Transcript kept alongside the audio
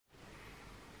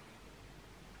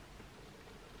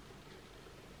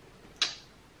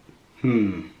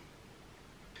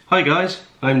Hi guys,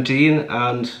 I'm Dean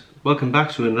and welcome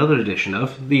back to another edition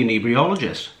of the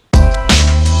Inebriologist.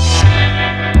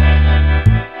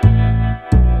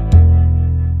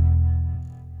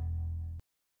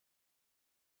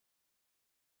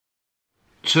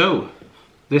 So,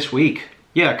 this week,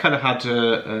 I kind of had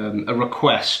a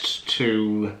request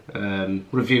to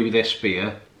review this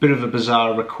beer. Bit of a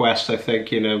bizarre request, I think,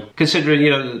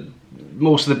 considering,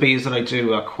 most of the beers that I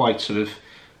do are quite sort of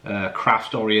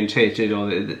craft orientated, or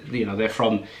they're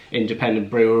from independent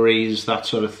breweries, that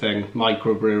sort of thing,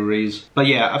 microbreweries. But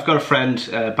yeah, I've got a friend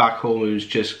back home who's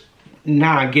just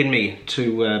nagging me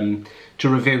to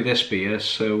review this beer.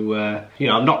 So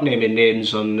I'm not naming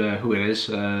names on who it is,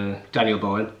 Daniel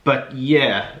Bowen, but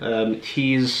yeah,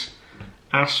 he's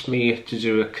asked me to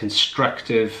do a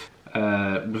constructive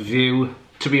review.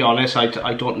 To be honest,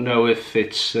 I don't know if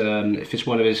it's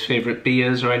one of his favourite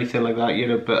beers or anything like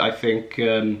that, but I think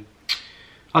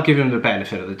I'll give him the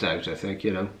benefit of the doubt, I think,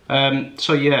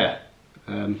 So yeah,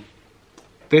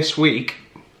 this week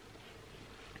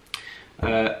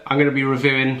I'm going to be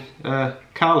reviewing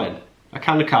Carlin, a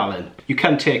can of Carlin. You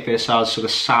can take this as sort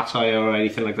of satire or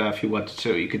anything like that if you wanted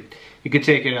to. You could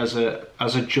take it as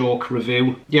a joke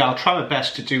review. Yeah, I'll try my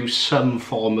best to do some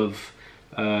form of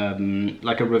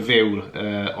like a review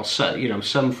or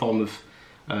some form of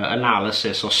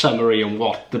analysis or summary on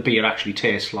what the beer actually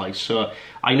tastes like. So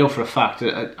I know for a fact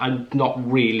that I'm not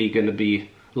really going to be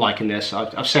liking this.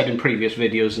 I've said in previous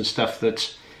videos and stuff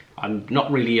that I'm not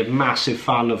really a massive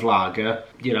fan of lager.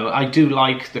 I do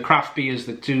like the craft beers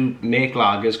that do make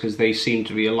lagers because they seem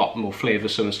to be a lot more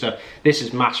flavoursome and stuff. This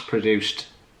is mass-produced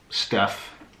stuff.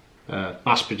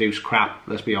 Mass-produced crap,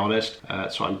 let's be honest,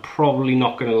 so I'm probably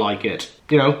not going to like it,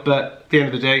 but at the end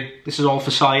of the day, this is all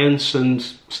for science and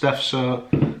stuff, so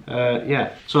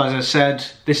yeah. So as I said,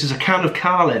 this is a can of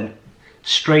Carlin,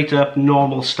 straight up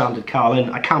normal standard Carlin.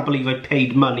 I can't believe I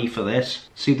paid money for this.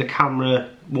 See, the camera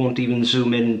won't even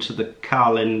zoom into the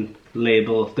Carlin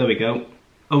label. There we go.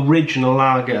 Original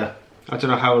lager. I don't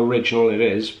know how original it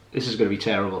is. This is going to be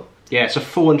terrible. Yeah, it's a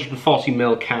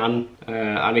 440ml can,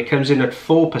 and it comes in at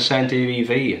 4%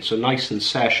 ABV, so nice and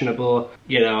sessionable.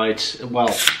 It's,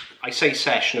 well, I say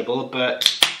sessionable, but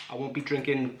I won't be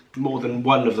drinking more than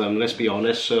one of them, let's be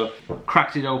honest. So,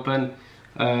 cracked it open.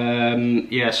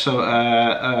 Yeah, so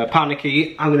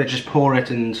panicky. I'm going to just pour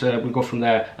it and we'll go from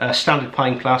there. Standard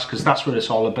pint glass, because that's what it's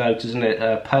all about, isn't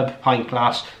it? Pub pint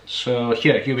glass. So,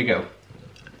 here we go.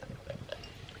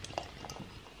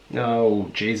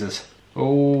 Oh, Jesus.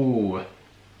 Oh,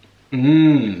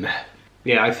 yeah,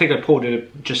 I think I poured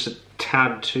it just a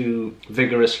tad too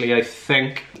vigorously, I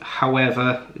think.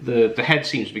 However, the head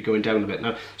seems to be going down a bit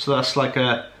now. So that's like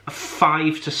a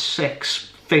 5 to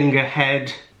 6 finger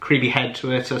head, creamy head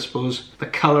to it, I suppose. The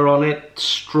colour on it,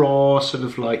 straw, sort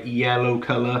of like yellow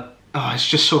colour. Oh, it's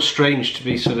just so strange to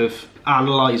be sort of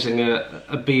analysing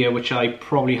a beer which I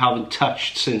probably haven't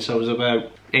touched since I was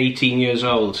about 18 years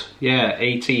old. Yeah,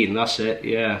 18, that's it,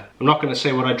 yeah. I'm not going to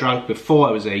say what I drank before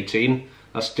I was 18.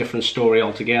 That's a different story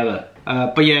altogether.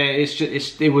 But yeah,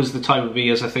 it was the type of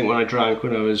beers I think when I drank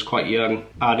when I was quite young.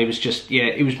 And it was just, yeah,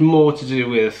 it was more to do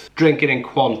with drinking in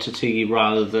quantity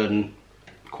rather than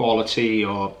quality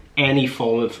or any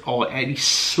form of, or any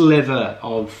sliver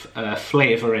of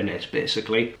flavour in it,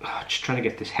 basically. Just trying to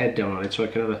get this head down on it so I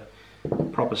can have a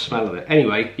proper smell of it.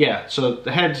 Anyway, yeah, so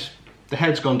the head's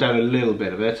gone down a little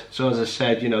bit of it. So as I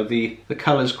said, the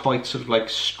colour's quite sort of like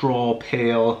straw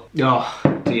pale.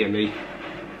 Oh, dear me.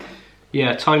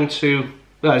 Yeah, time to,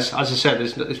 well, as I said,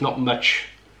 there's not much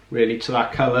really to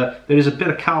that colour. There is a bit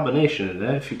of carbonation in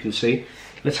there, if you can see.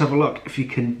 Let's have a look. If you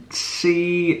can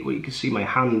see, well, you can see my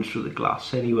hand through the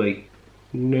glass anyway.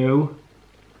 No,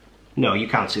 you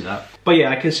can't see that. But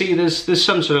yeah, I can see there's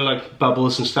some sort of like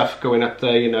bubbles and stuff going up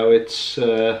there, it's,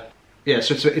 yeah,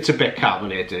 so it's a bit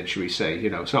carbonated, should we say,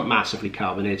 it's not massively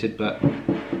carbonated, but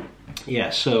yeah,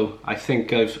 so I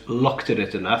think I've looked at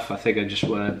it enough. I think I just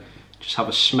want to have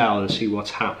a smell and see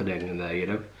what's happening in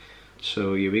there,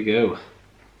 So here we go.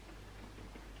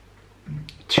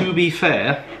 To be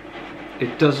fair,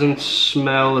 it doesn't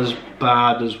smell as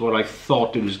bad as what I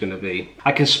thought it was going to be.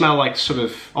 I can smell like sort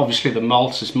of, obviously the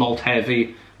malts, it's malt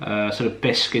heavy, sort of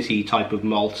biscuity type of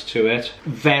malt to it.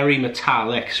 Very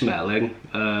metallic smelling.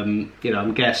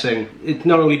 I'm guessing it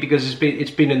not only because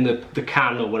it's been in the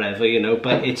can or whatever,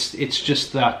 but it's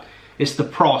just that it's the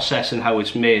process and how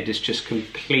it's made. It's just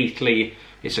completely,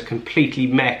 it's a completely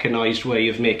mechanized way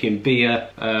of making beer.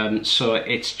 So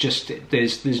it's just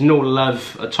there's no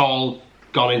love at all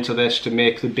gone into this to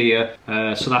make the beer.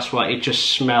 So that's why it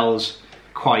just smells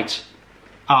quite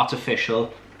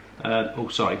artificial. Oh,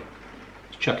 sorry.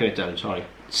 chucking it down, sorry.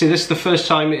 See, this is the first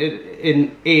time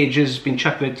in ages been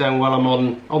chucking it down while I'm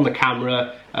on the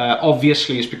camera.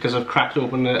 Obviously it's because I've cracked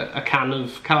open a can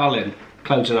of Carling.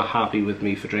 Clouds are not happy with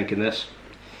me for drinking this,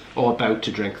 or about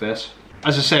to drink this.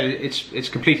 As I said, it's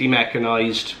completely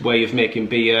mechanised way of making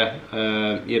beer.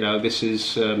 You know, this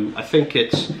is, I think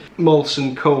it's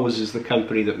Molson Coors is the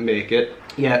company that make it.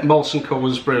 Yeah, Molson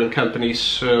Coors brewing company,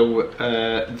 so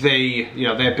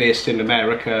they're based in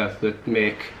America, that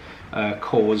make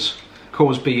Coors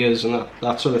beers and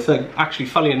that sort of thing. Actually,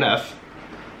 funny enough,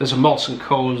 there's a Molson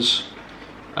Coors,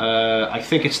 I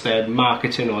think it's their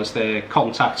marketing or it's their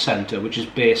contact centre, which is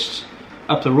based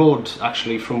up the road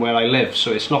actually from where I live,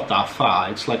 so it's not that far.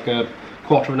 It's like a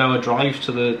quarter of an hour drive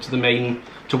to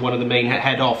one of the main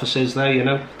head offices there, you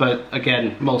know. But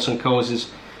again, Molson Coors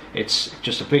it's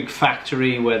just a big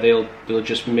factory where they'll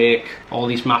just make all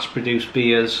these mass-produced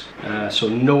beers. So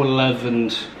no love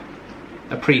and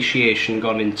appreciation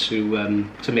gone into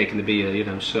to making the beer, you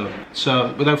know.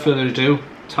 So without further ado,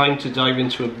 time to dive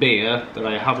into a beer that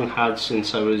I haven't had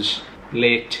since I was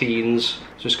late teens.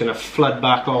 Just going to flood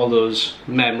back all those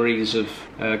memories of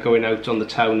going out on the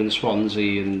town in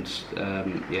Swansea and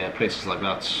yeah, places like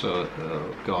that. So,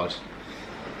 oh god.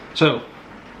 So,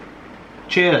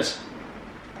 cheers.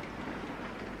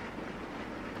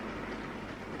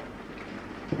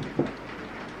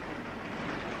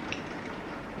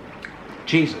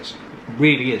 Jesus,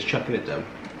 really is chucking it down.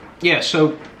 Yeah,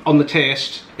 so on the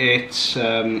taste, it's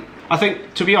I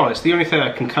think, to be honest, the only thing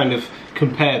I can kind of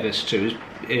compare this to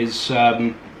is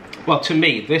well, to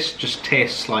me, this just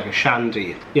tastes like a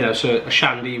shandy. You know, so a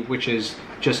shandy, which is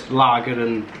just lager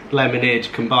and lemonade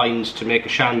combined to make a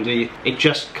shandy, it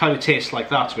just kind of tastes like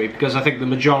that to me, because I think the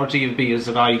majority of beers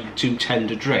that I do tend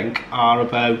to drink are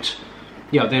about,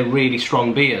 you know, they're really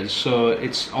strong beers. So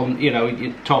it's on, you know,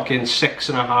 you're talking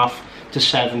 6.5 to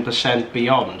 7%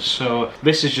 beyond. So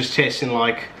this is just tasting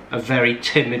like a very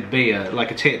timid beer. Like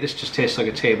this just tastes like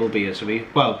a table beer to me.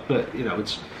 Well, but you know,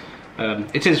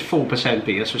 it is 4%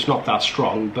 beer, so it's not that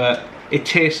strong, but it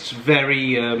tastes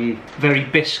very, very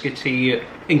biscuity,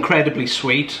 incredibly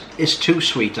sweet. It's too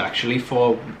sweet actually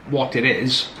for what it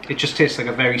is. It just tastes like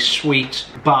a very sweet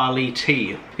barley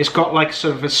tea. It's got like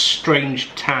sort of a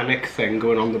strange tannic thing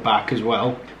going on the back as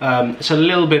well. It's a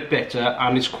little bit bitter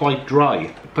and it's quite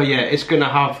dry. But yeah, it's going to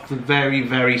have the very,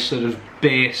 very sort of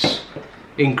base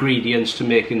ingredients to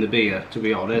making the beer, to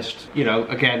be honest. You know,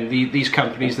 again, these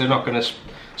companies, they're not going to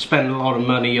spend a lot of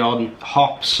money on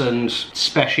hops and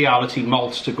speciality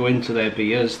malts to go into their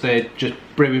beers. They're just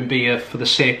brewing beer for the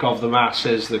sake of the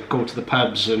masses that go to the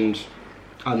pubs, and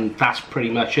that's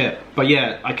pretty much it. But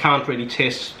yeah, I can't really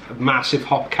taste a massive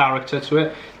hop character to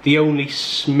it. The only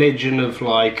smidgen of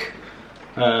like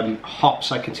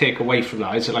hops I can take away from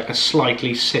that is like a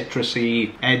slightly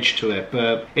citrusy edge to it,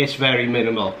 but it's very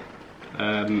minimal.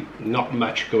 Not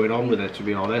much going on with it, to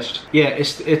be honest. Yeah,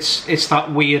 it's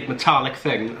that weird metallic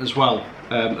thing as well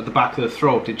at the back of the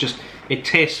throat. It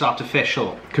tastes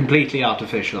artificial, completely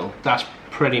artificial. That's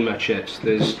pretty much it.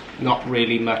 There's not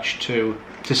really much to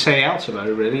say else about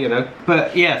it, really, you know.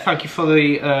 But yeah, thank you for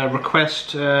the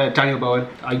request, Daniel Bowen.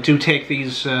 I do take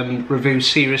these reviews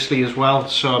seriously as well,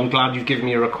 so I'm glad you've given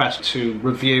me a request to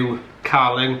review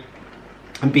Carling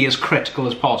and be as critical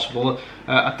as possible,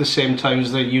 at the same time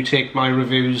as that you take my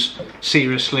reviews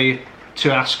seriously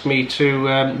to ask me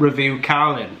to review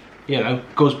Carling. You know,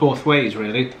 goes both ways,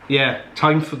 really. Yeah,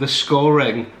 time for the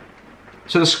scoring.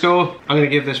 So the score, I'm going to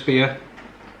give this beer,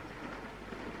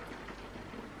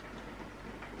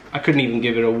 I couldn't even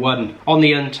give it a 1. On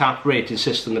the Untappd rating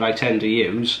system that I tend to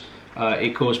use,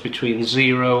 it goes between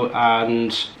 0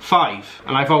 and 5.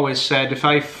 And I've always said, if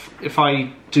I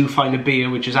do find a beer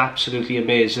which is absolutely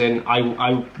amazing,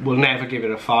 I will never give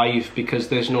it a 5, because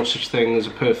there's no such thing as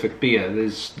a perfect beer.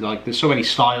 There's so many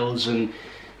styles and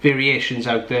variations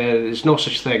out there. There's no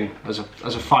such thing as a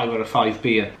 5 out of 5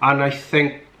 beer. And I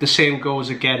think the same goes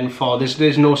again for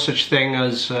there's no such thing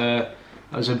as a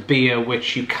beer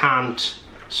which you can't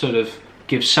sort of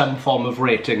give some form of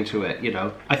rating to it, you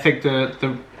know. I think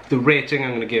the rating I'm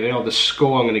going to give it, or the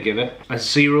score I'm going to give it, a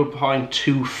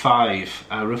 0.25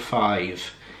 out of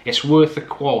 5. It's worth a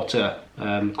quarter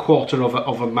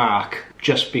of a mark,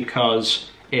 just because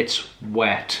it's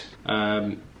wet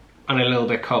and a little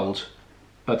bit cold,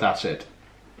 but that's it.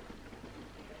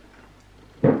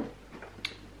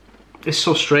 It's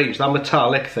so strange, that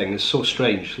metallic thing is so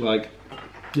strange, like,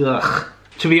 ugh.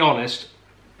 To be honest,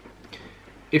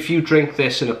 if you drink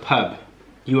this in a pub,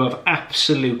 you have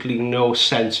absolutely no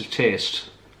sense of taste.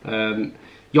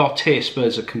 Your taste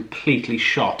buds are completely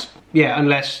shot. Yeah,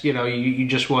 unless, you know, you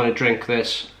just want to drink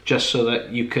this just so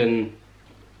that you can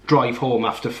drive home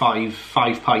after five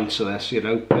pints of this, you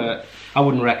know. I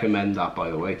wouldn't recommend that, by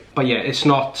the way. But yeah, it's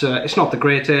not the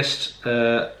greatest.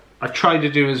 I've tried to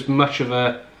do as much of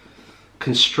a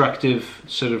constructive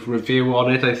sort of review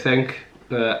on it, I think,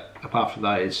 but apart from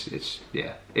that,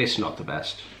 it's not the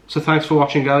best. So thanks for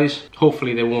watching, guys.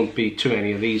 Hopefully there won't be too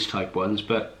many of these type ones,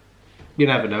 but you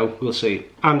never know, we'll see.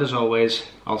 And as always,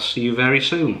 I'll see you very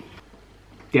soon.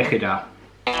 Iechyd.